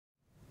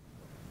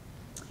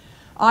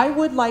I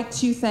would like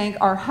to thank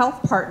our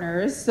health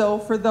partners. So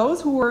for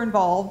those who were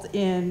involved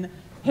in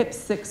HIP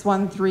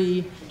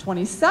 613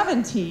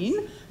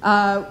 2017,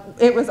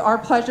 it was our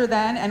pleasure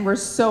then, and we're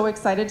so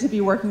excited to be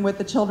working with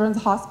the Children's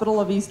Hospital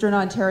of Eastern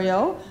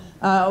Ontario,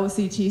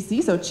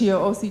 OCTC, so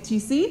CHEO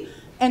OCTC,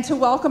 and to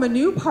welcome a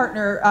new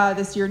partner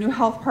this year, new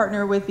health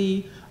partner with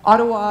the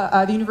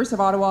University of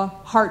Ottawa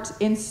Heart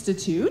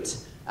Institute.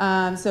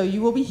 So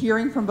you will be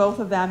hearing from both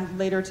of them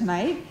later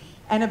tonight.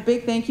 And a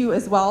big thank you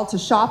as well to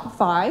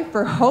Shopify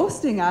for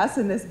hosting us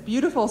in this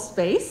beautiful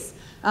space.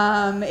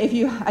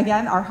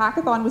 Again, our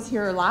hackathon was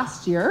here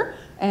last year,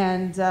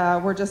 and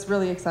we're just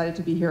really excited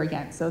to be here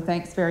again. So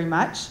thanks very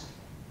much.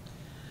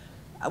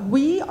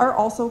 We are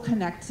also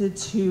connected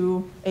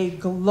to a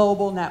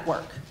global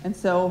network. And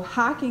so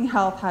Hacking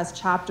Health has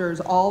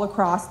chapters all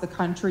across the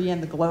country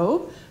and the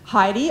globe.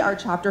 Heidi, our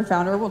chapter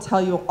founder, will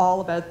tell you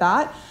all about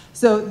that.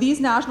 So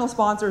these national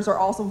sponsors are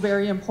also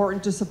very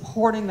important to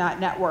supporting that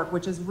network,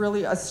 which is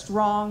really a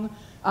strong,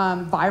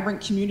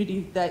 vibrant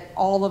community that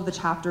all of the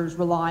chapters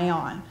rely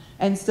on.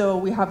 And so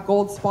we have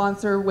gold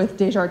sponsor with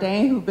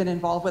Desjardins, who've been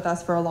involved with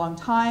us for a long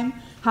time.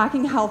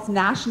 Hacking Health's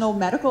national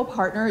medical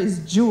partner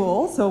is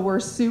Jewel, so we're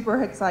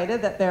super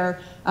excited that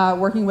they're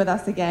working with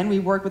us again. We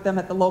worked with them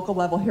at the local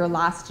level here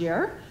last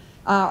year.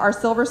 Our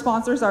silver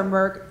sponsors are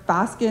Merck,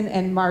 Baskin,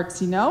 and Mark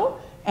Sino,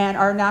 and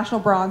our national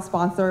bronze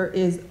sponsor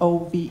is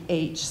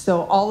OVH.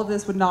 So all of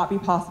this would not be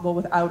possible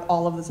without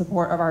all of the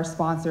support of our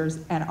sponsors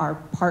and our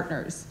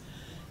partners.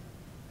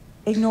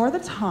 Ignore the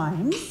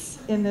times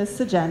in this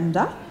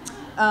agenda.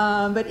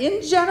 But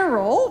in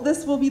general,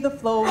 this will be the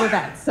flow of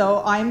events.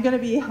 So I'm going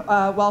to be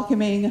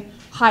welcoming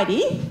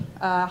Heidi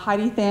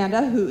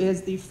Thanda, who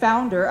is the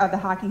founder of the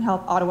Hacking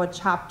Health Ottawa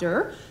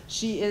chapter.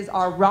 She is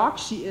our rock.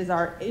 She's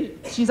our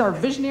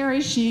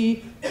visionary.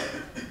 She's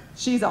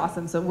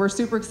awesome. So we're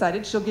super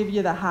excited. She'll give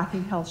you the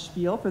Hacking Health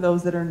spiel for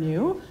those that are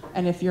new.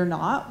 And if you're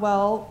not,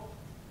 well,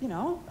 you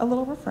know, a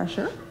little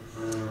refresher.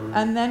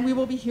 And then we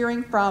will be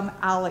hearing from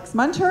Alex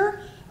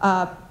Munter,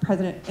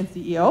 President and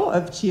CEO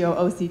of CHEO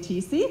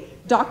OCTC.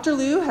 Dr.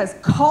 Liu has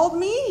called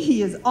me.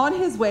 He is on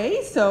his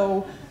way,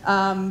 so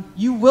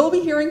you will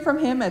be hearing from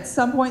him at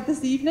some point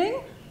this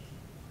evening.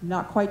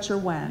 Not quite sure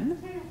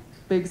when.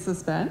 Big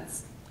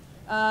suspense.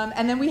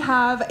 And then we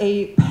have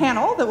a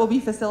panel that will be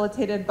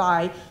facilitated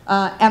by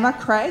Emma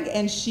Craig,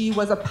 and she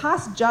was a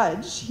past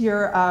judge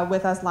here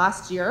with us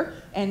last year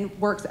and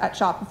works at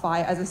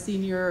Shopify as a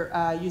senior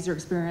user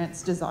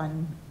experience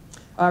design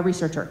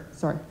researcher.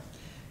 Sorry.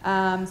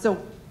 So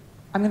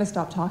I'm going to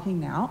stop talking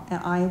now,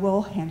 and I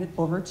will hand it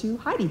over to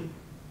Heidi.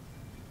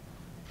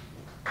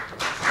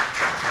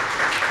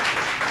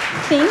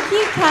 Thank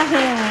you,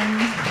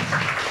 Kevin.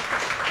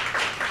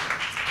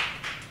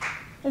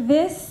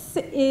 This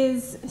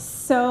is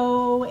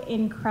so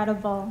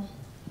incredible.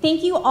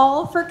 Thank you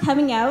all for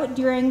coming out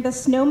during the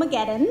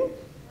Snowmageddon.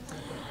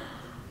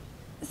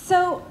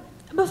 So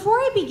before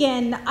I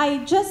begin,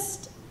 I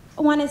just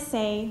want to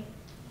say,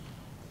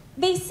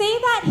 they say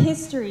that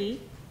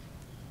history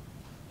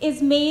is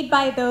made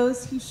by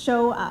those who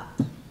show up.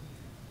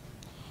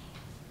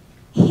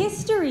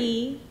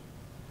 History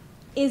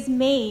is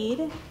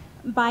made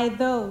by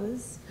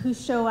those who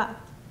show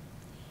up.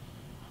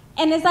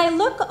 And as I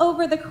look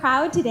over the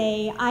crowd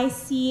today, I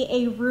see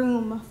a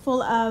room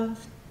full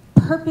of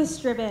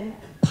purpose-driven,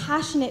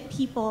 passionate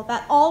people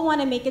that all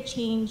want to make a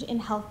change in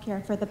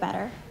healthcare for the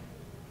better.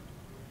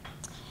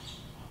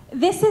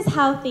 This is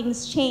how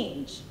things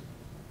change.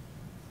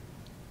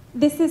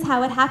 This is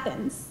how it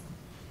happens.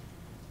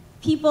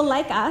 People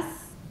like us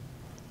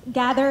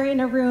gather in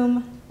a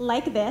room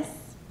like this,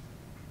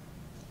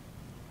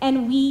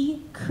 and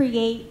we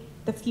create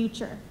the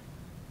future.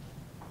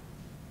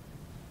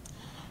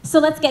 So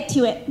let's get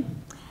to it.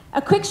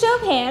 A quick show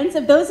of hands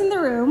of those in the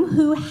room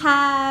who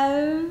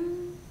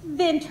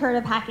haven't heard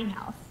of Hacking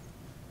Health.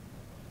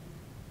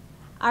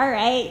 All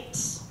right.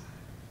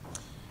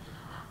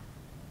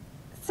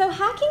 So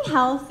Hacking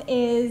Health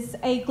is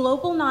a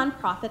global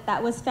nonprofit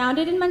that was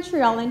founded in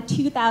Montreal in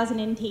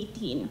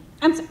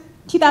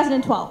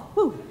 2012.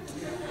 Whew.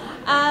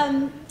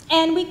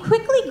 And we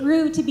quickly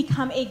grew to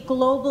become a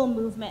global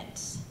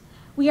movement.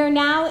 We are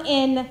now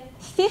in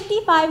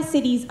 55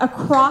 cities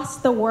across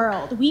the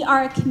world. We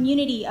are a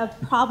community of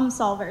problem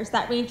solvers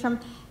that range from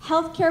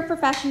healthcare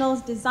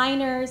professionals,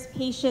 designers,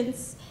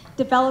 patients,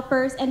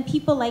 developers, and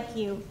people like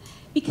you,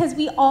 because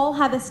we all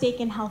have a stake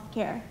in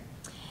healthcare.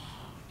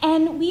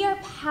 And we are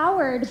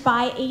powered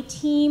by a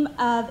team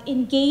of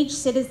engaged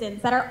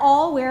citizens that are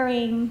all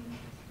wearing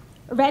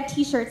red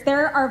t-shirts.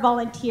 They're our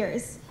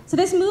volunteers. So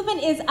this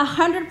movement is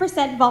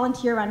 100%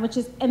 volunteer run, which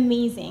is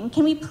amazing.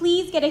 Can we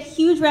please get a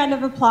huge round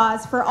of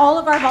applause for all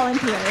of our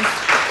volunteers?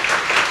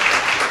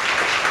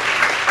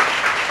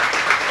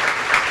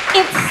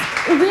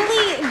 It's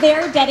really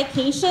their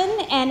dedication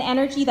and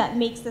energy that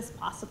makes this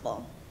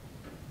possible.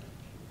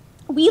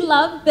 We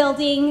love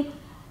building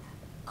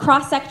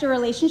cross-sector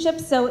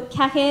relationships. So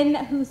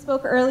Kahin, who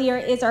spoke earlier,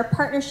 is our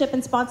partnership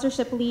and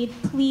sponsorship lead.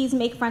 Please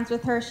make friends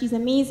with her. She's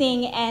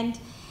amazing. And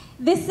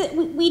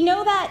We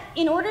know that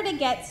in order to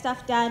get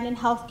stuff done in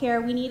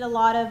healthcare, we need a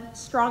lot of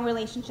strong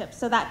relationships.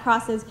 So that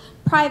crosses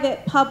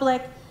private,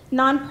 public,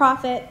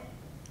 nonprofit.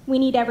 We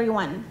need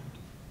everyone.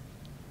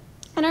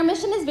 And our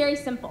mission is very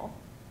simple.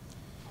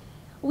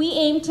 We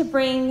aim to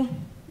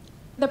bring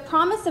the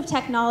promise of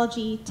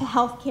technology to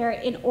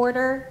healthcare in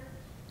order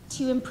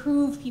to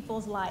improve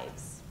people's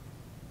lives.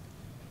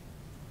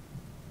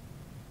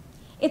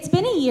 It's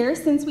been a year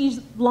since we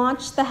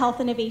launched the Health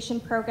Innovation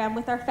Program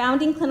with our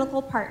founding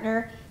clinical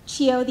partner,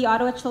 CHIO, the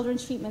Ottawa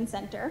Children's Treatment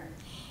Center.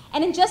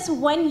 And in just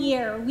 1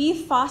 year,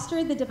 we've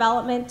fostered the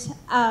development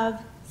of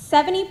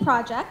 70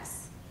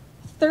 projects,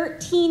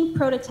 13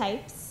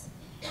 prototypes,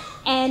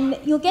 and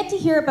you'll get to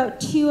hear about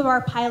 2 of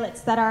our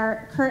pilots that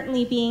are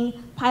currently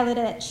being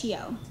piloted at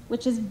CHIO,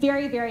 which is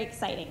very, very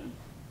exciting.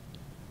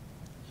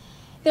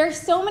 There are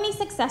so many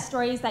success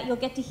stories that you'll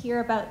get to hear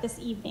about this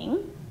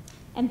evening,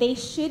 and they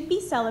should be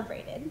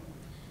celebrated.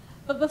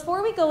 But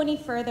before we go any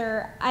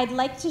further, I'd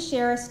like to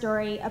share a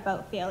story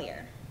about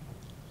failure.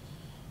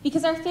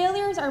 Because our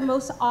failures are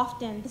most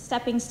often the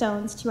stepping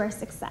stones to our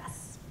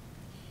success.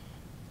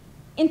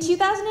 In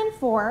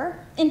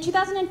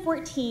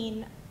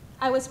 2014,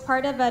 I was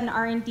part of an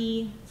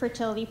R&D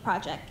fertility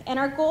project, and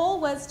our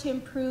goal was to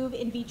improve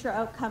in vitro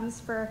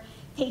outcomes for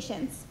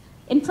patients.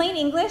 In plain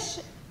English,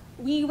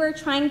 we were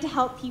trying to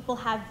help people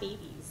have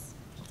babies.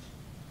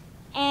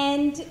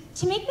 And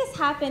to make this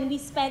happen, we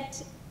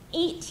spent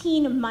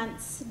 18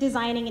 months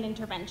designing an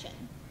intervention.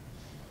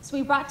 So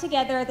we brought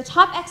together the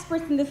top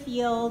experts in the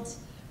field,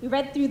 we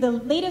read through the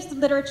latest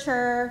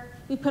literature,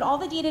 we put all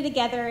the data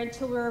together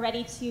until we were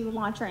ready to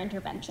launch our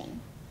intervention.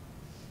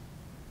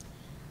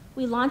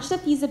 We launched a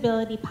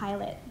feasibility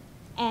pilot,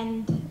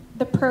 and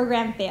the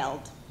program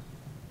failed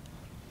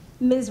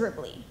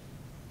miserably.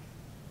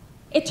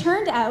 It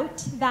turned out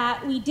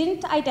that we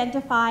didn't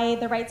identify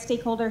the right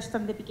stakeholders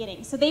from the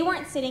beginning, so they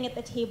weren't sitting at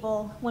the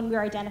table when we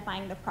were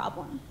identifying the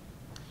problem.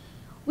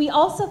 We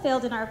also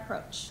failed in our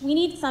approach. We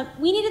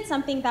needed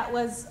something that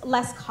was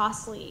less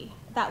costly,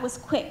 that was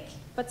quick,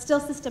 but still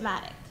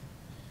systematic.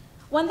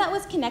 One that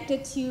was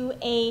connected to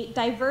a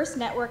diverse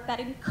network that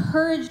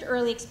encouraged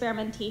early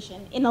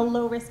experimentation in a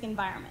low-risk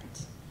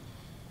environment.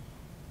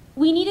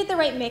 We needed the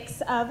right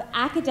mix of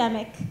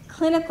academic,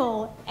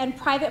 clinical, and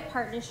private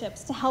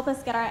partnerships to help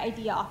us get our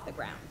idea off the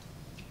ground.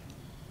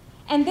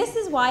 And this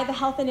is why the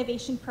Health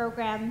Innovation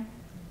Program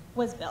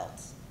was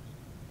built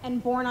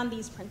and born on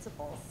these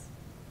principles.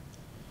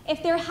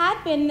 If there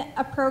had been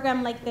a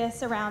program like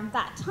this around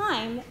that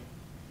time,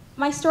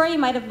 my story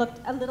might have looked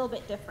a little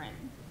bit different.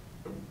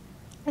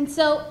 And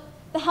so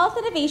the Health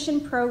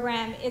Innovation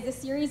Program is a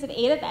series of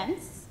 8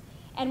 events,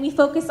 and we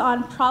focus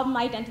on problem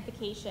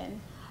identification,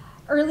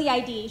 early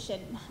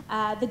ideation,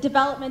 the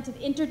development of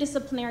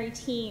interdisciplinary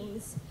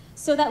teams,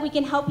 so that we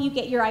can help you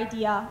get your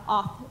idea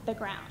off the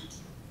ground.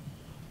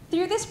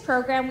 Through this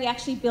program, we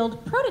actually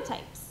build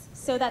prototypes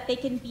so that they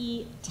can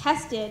be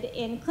tested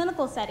in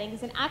clinical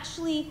settings and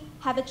actually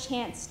have a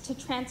chance to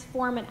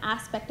transform an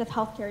aspect of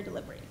healthcare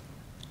delivery.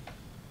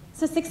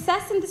 So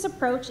success in this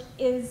approach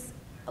is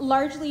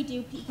largely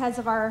due because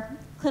of our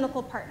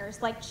clinical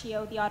partners like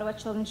CHIO, the Ottawa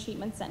Children's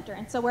Treatment Center.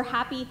 And so we're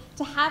happy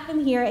to have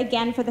them here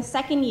again for the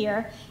 2nd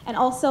year, and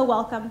also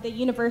welcome the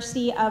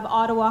University of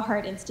Ottawa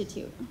Heart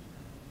Institute.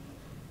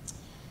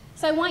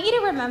 So I want you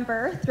to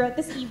remember throughout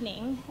this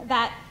evening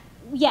that,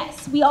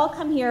 yes, we all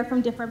come here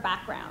from different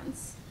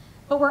backgrounds,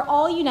 but we're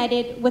all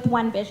united with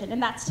one vision,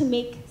 and that's to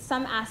make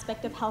some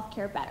aspect of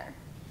healthcare better.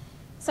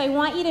 So I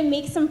want you to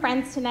make some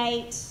friends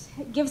tonight,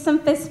 give some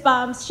fist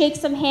bumps, shake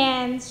some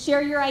hands,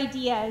 share your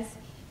ideas,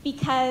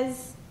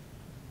 because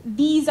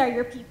these are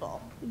your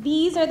people.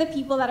 These are the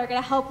people that are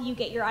going to help you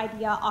get your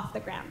idea off the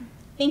ground.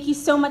 Thank you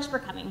so much for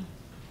coming.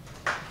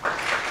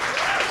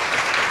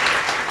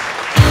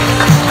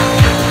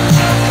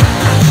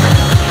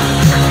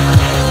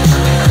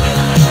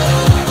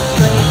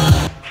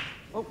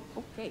 Oh,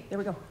 okay, there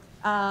we go.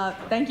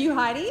 Thank you,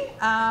 Heidi.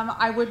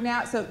 I would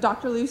now, so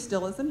Dr. Liu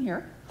still isn't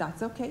here.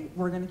 That's okay,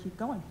 we're gonna keep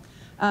going.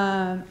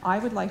 I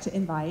would like to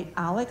invite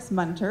Alex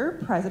Munter,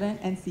 President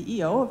and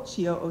CEO of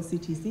CHIO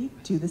OCTC,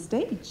 to the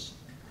stage.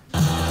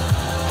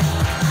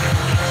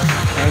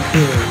 Thank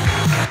you.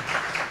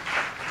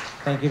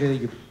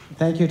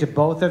 Thank you to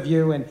both of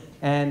you,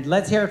 and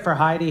let's hear it for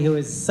Heidi, who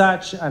is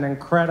such an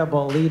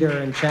incredible leader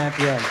and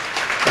champion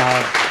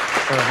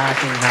for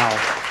hacking health,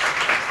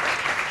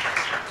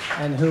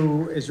 and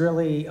who is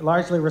really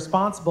largely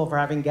responsible for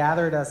having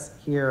gathered us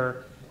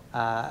here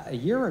a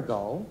year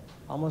ago,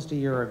 almost a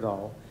year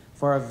ago,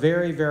 for a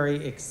very,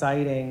 very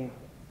exciting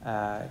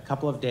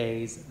couple of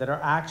days that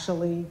are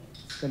actually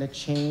going to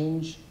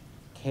change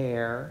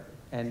care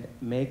and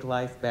make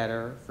life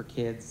better for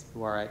kids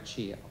who are at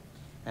CHIO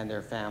and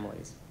their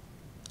families.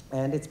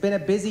 And it's been a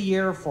busy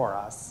year for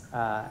us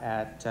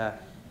at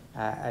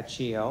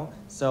CHIO.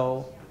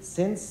 So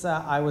since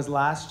I was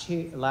last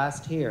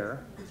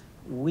here,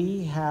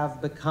 we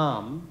have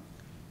become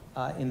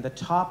in the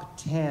top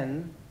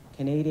 10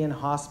 Canadian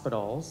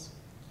hospitals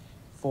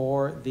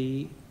for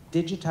the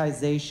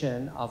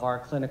digitization of our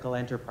clinical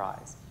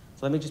enterprise.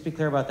 So let me just be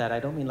clear about that. I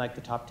don't mean like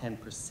the top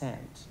 10%.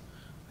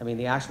 I mean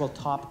the actual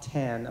top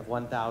 10 of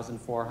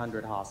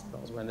 1,400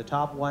 hospitals. We're in the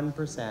top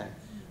 1%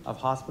 of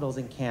hospitals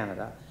in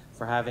Canada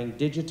for having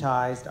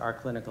digitized our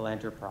clinical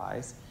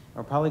enterprise. And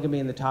we're probably going to be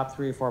in the top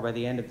 3 or 4 by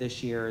the end of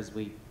this year as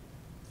we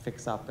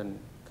fix up and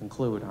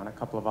conclude on a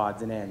couple of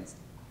odds and ends.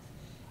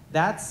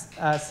 That's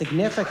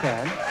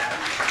significant.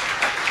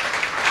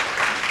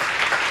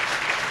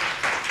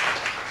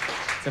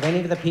 So if any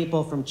of the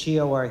people from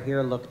CHEO are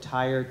here look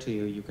tired to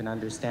you, you can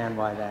understand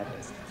why that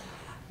is.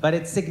 But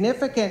it's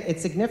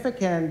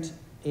significant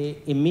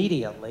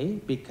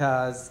immediately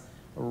because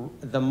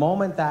the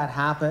moment that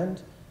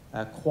happened,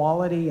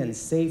 quality and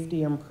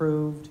safety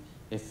improved,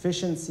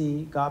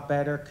 efficiency got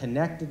better,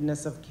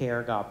 connectedness of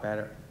care got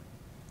better.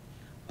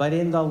 But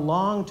in the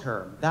long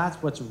term,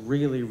 that's what's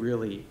really,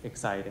 really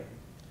exciting.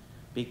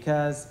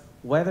 Because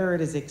whether it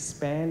is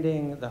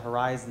expanding the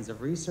horizons of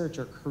research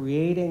or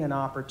creating an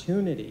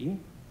opportunity,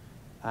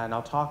 and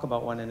I'll talk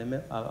about one in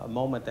a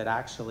moment that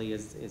actually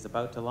is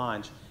about to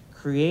launch,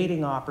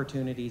 creating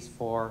opportunities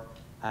for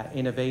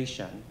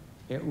innovation,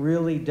 it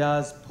really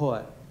does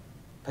put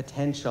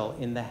potential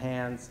in the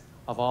hands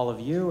of all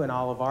of you and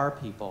all of our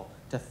people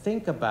to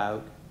think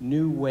about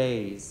new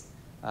ways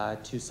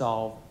to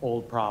solve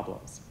old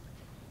problems.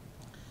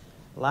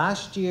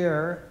 Last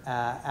year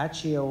at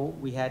CHEO,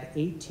 we had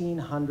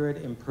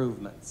 1,800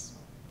 improvements.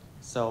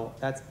 So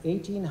that's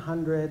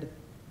 1,800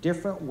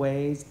 different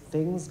ways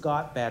things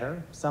got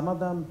better, some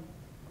of them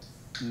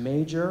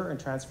major and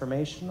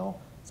transformational,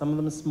 some of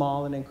them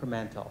small and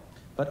incremental,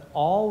 but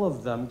all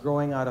of them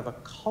growing out of a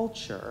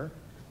culture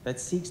that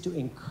seeks to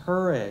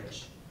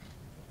encourage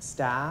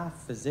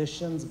staff,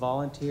 physicians,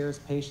 volunteers,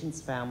 patients,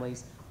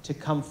 families to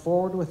come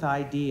forward with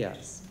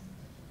ideas,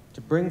 to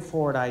bring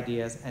forward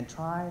ideas and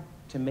try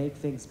to make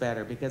things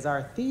better, because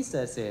our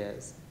thesis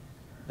is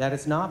that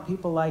it's not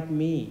people like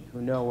me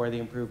who know where the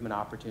improvement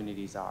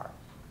opportunities are.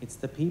 It's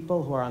the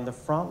people who are on the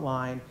front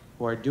line,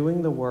 who are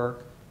doing the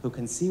work, who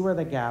can see where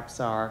the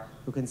gaps are,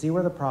 who can see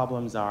where the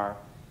problems are,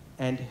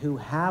 and who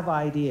have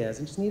ideas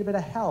and just need a bit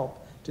of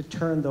help to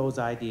turn those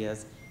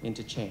ideas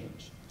into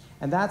change.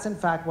 And that's in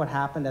fact what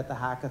happened at the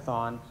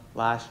hackathon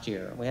last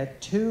year. We had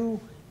 2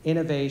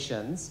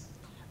 innovations,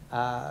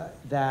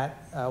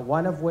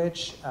 one of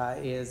which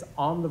is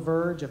on the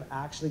verge of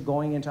actually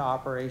going into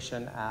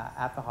operation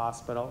at the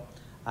hospital,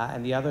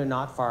 and the other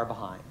not far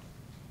behind.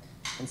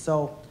 And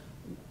so,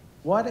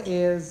 what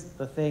is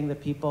the thing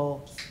that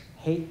people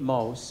hate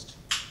most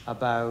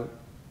about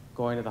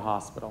going to the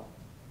hospital?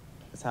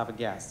 Let's have a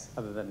guess,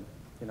 other than,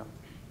 you know,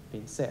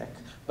 being sick.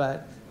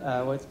 But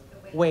what's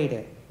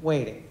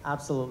waiting,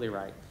 absolutely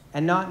right.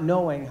 And not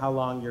knowing how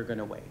long you're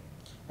gonna wait.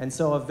 And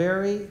so a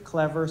very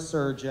clever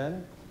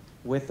surgeon,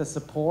 with the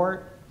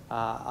support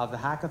of the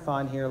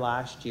hackathon here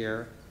last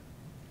year,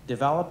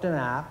 developed an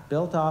app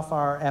built off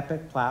our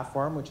Epic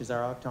platform, which is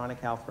our electronic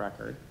health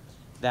record,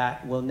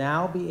 that will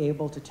now be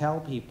able to tell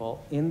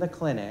people in the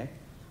clinic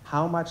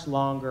how much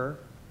longer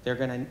they're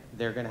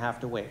gonna have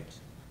to wait,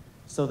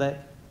 so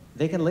that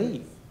they can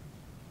leave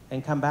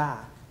and come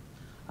back.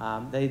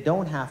 They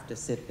don't have to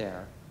sit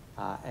there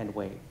and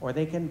wait, or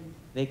they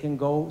can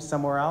go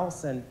somewhere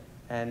else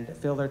and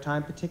fill their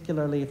time,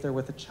 particularly if they're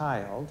with a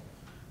child.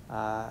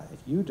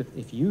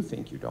 If you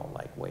think you don't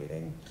like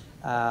waiting,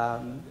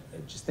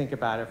 just think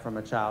about it from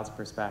a child's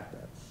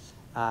perspective.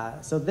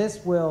 So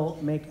this will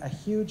make a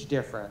huge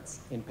difference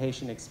in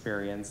patient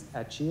experience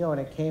at CHEO, and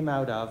it came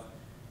out of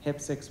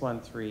HIP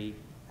 613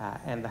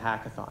 and the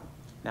hackathon.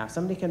 Now, if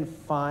somebody can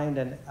find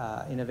an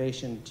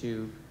innovation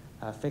to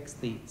fix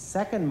the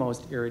second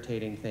most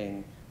irritating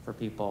thing for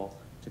people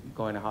to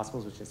go into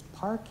hospitals, which is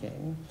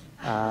parking,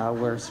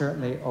 we're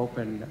certainly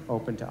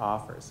open to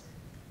offers.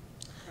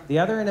 The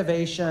other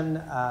innovation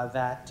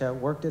that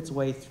worked its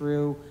way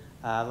through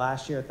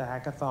last year at the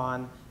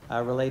hackathon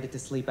related to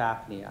sleep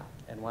apnea.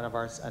 And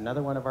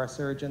another one of our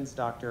surgeons,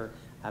 Dr.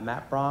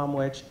 Matt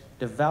Bromwich,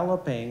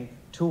 developing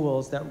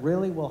tools that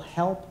really will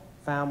help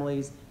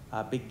families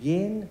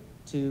begin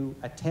to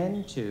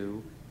attend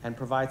to and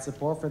provide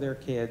support for their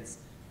kids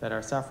that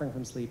are suffering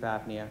from sleep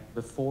apnea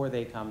before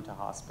they come to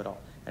hospital,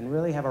 and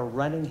really have a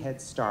running head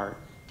start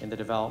in the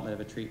development of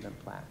a treatment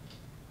plan.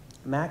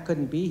 Matt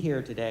couldn't be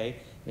here today,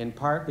 in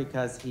part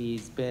because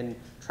he's been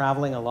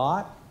traveling a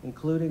lot,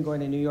 including going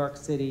to New York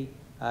City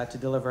to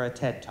deliver a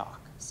TED Talk.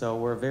 So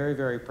we're very,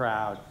 very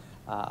proud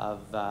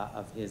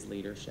of his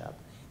leadership.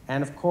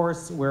 And of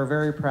course, we're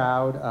very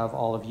proud of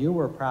all of you.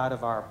 We're proud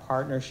of our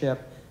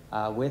partnership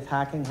with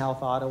Hacking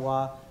Health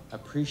Ottawa,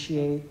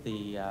 appreciate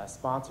the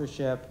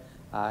sponsorship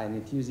and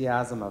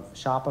enthusiasm of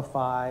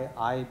Shopify,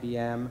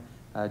 IBM,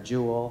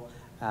 Jewel,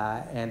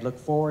 and look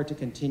forward to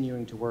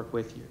continuing to work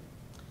with you.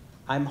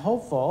 I'm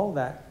hopeful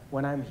that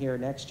when I'm here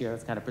next year,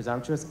 it's kind of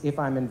presumptuous, if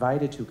I'm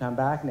invited to come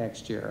back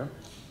next year,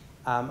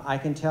 I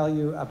can tell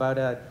you about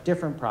a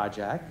different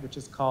project, which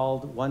is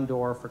called One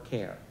Door for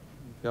Care.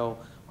 You can go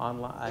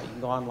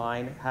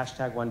online,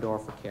 hashtag One Door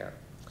for Care.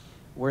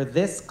 We're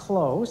this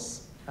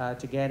close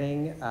to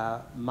getting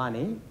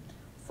money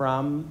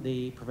from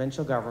the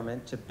provincial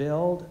government to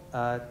build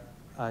a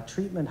a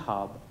treatment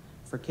hub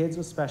for kids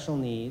with special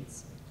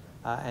needs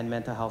and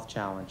mental health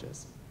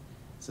challenges,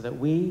 so that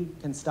we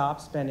can stop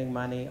spending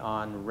money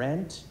on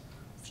rent,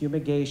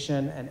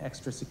 fumigation, and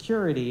extra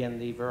security in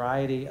the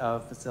variety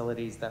of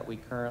facilities that we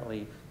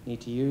currently need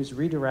to use,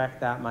 redirect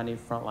that money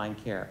for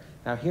frontline care.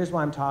 Now, here's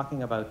why I'm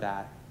talking about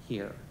that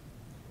here.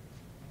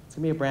 It's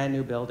gonna be a brand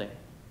new building.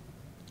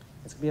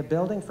 It's gonna be a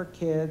building for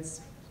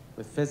kids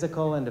with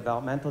physical and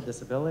developmental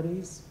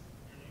disabilities,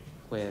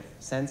 with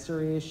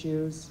sensory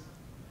issues,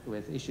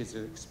 with issues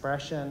of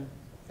expression,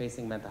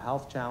 facing mental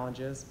health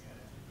challenges.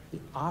 The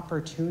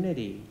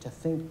opportunity to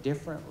think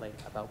differently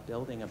about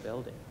building a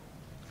building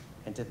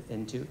and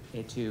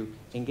to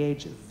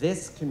engage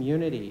this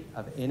community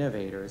of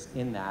innovators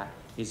in that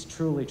is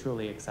truly,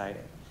 truly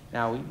exciting.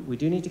 Now, we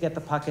do need to get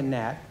the puck in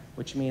net,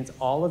 which means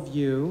all of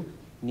you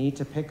need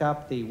to pick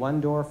up the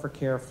One Door for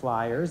Care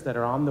flyers that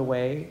are on the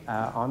way,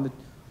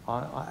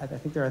 I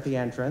think they're at the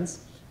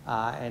entrance,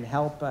 and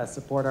help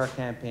support our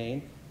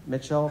campaign.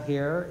 Mitchell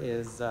here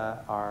is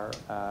our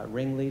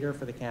ringleader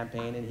for the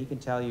campaign, and he can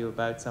tell you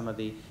about some of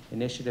the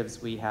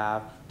initiatives we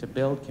have to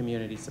build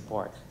community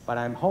support. But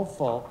I'm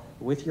hopeful,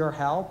 with your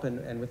help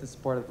and with the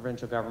support of the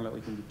provincial government,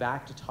 we can be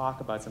back to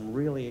talk about some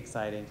really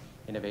exciting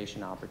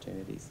innovation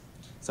opportunities.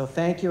 So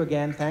thank you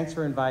again. Thanks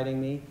for inviting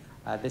me.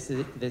 This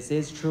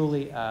is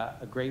truly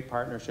a great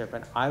partnership,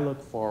 and I look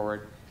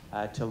forward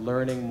to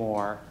learning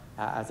more,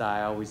 as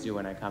I always do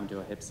when I come to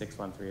a HIP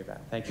 613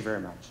 event. Thank you very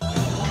much.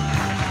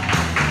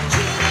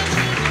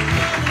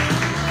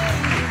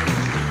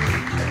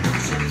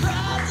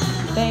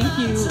 Thank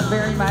you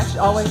very much.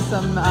 Always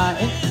some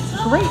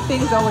great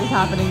things always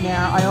happening there.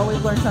 I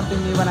always learn something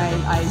new when I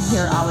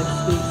hear Alex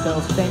speak, so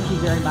thank you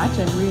very much.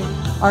 And we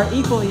are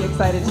equally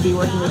excited to be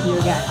working with you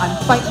again. I'm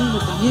fighting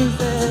with the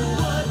music.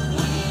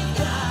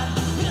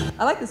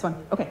 I like this one.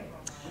 Okay.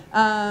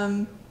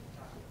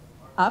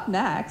 Up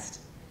next,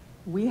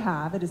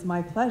 it is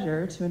my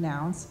pleasure to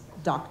announce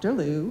Dr.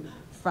 Liu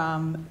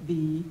from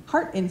the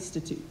Heart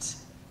Institute.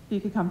 If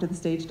you could come to the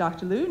stage,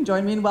 Dr. Liu, and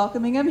join me in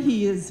welcoming him.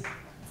 He is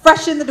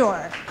fresh in the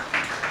door.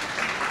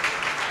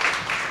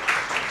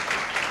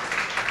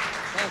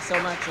 Thanks so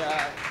much.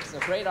 It's a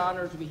great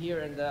honor to be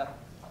here, and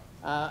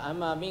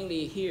I'm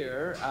mainly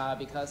here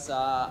because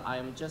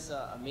I'm just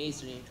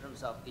amazed in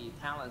terms of the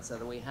talents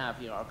that we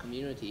have in our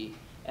community.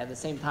 At the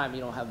same time,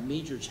 have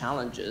major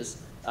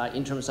challenges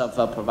in terms of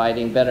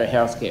providing better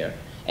health care.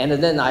 And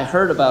then I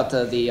heard about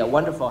the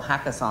wonderful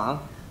hackathon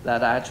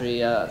that actually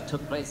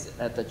took place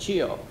at the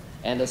CHIO.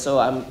 And so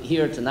I'm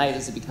here tonight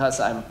is because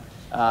I'm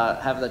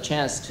have the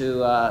chance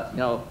to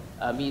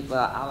meet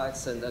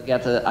Alex and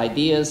get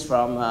ideas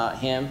from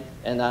him,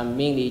 and I'm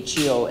mainly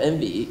CHIO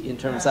envy in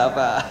terms of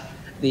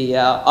the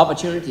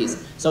opportunities.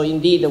 So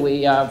indeed,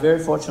 we are very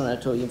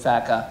fortunate to, in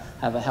fact,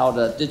 have held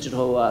a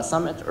digital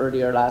summit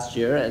earlier last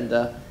year, and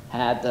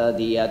had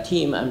the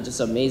team. I'm just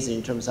amazed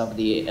in terms of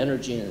the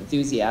energy and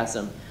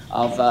enthusiasm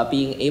of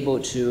being able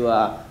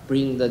to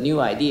bring the new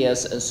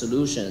ideas and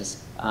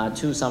solutions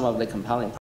to some of the compelling